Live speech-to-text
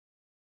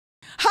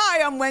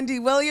Hi, I'm Wendy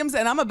Williams,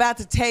 and I'm about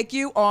to take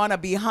you on a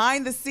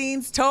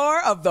behind-the-scenes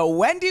tour of the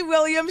Wendy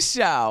Williams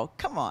Show.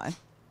 Come on.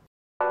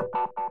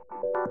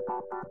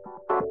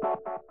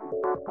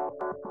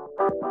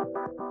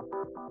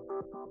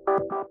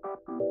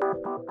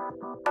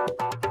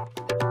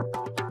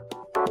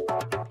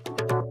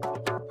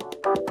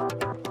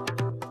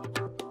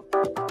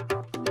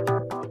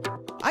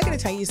 I gotta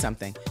tell you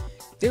something.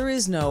 There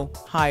is no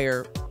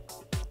higher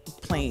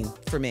plane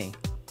for me.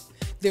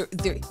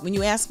 When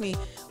you ask me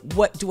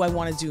what do I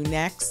want to do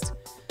next,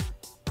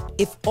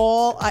 if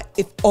all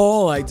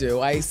I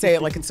do, I say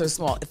it like it's so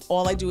small, if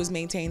all I do is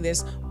maintain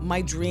this,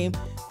 my dream,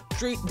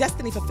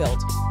 destiny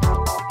fulfilled.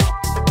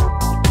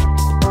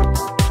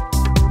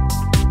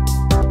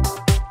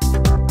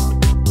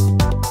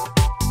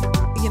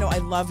 You know, I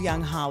love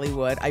young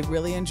Hollywood. I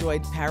really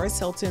enjoyed Paris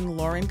Hilton,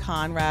 Lauren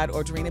Conrad,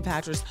 or Dorina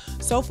Patras.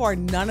 So far,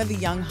 none of the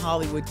young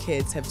Hollywood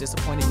kids have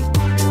disappointed me.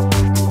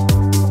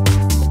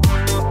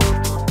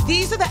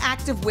 These are the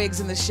active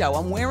wigs in the show.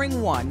 I'm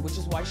wearing one, which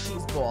is why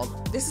she's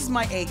bald. This is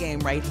my A game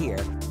right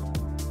here.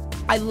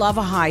 I love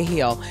a high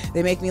heel.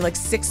 They make me like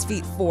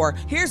 6'4".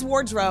 Here's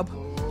wardrobe.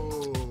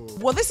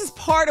 Well, this is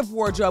part of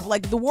wardrobe.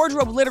 Like, the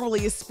wardrobe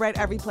literally is spread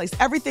every place.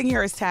 Everything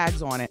here has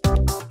tags on it.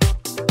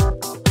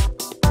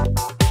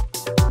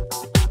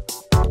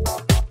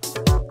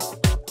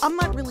 I'm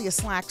not really a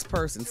slacks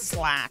person.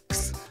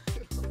 Slacks,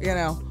 you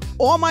know.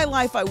 All my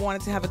life, I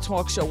wanted to have a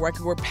talk show where I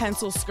could wear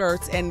pencil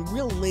skirts and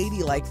real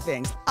ladylike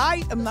things.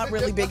 I am not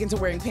really big into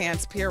wearing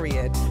pants,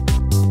 period.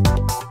 And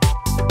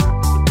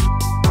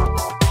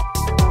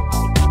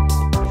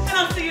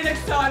I'll see you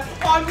next time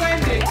on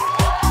Wendy.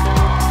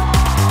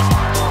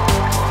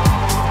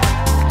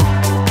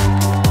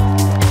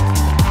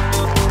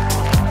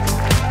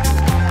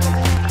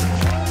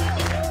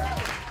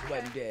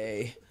 One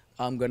day,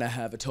 I'm gonna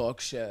have a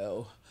talk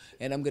show.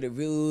 And I'm gonna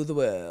rule the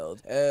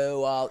world.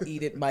 Oh, I'll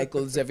eat at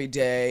Michael's every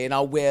day, and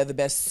I'll wear the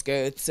best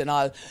skirts, and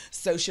I'll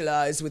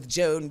socialize with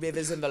Joan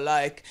Rivers and the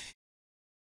like.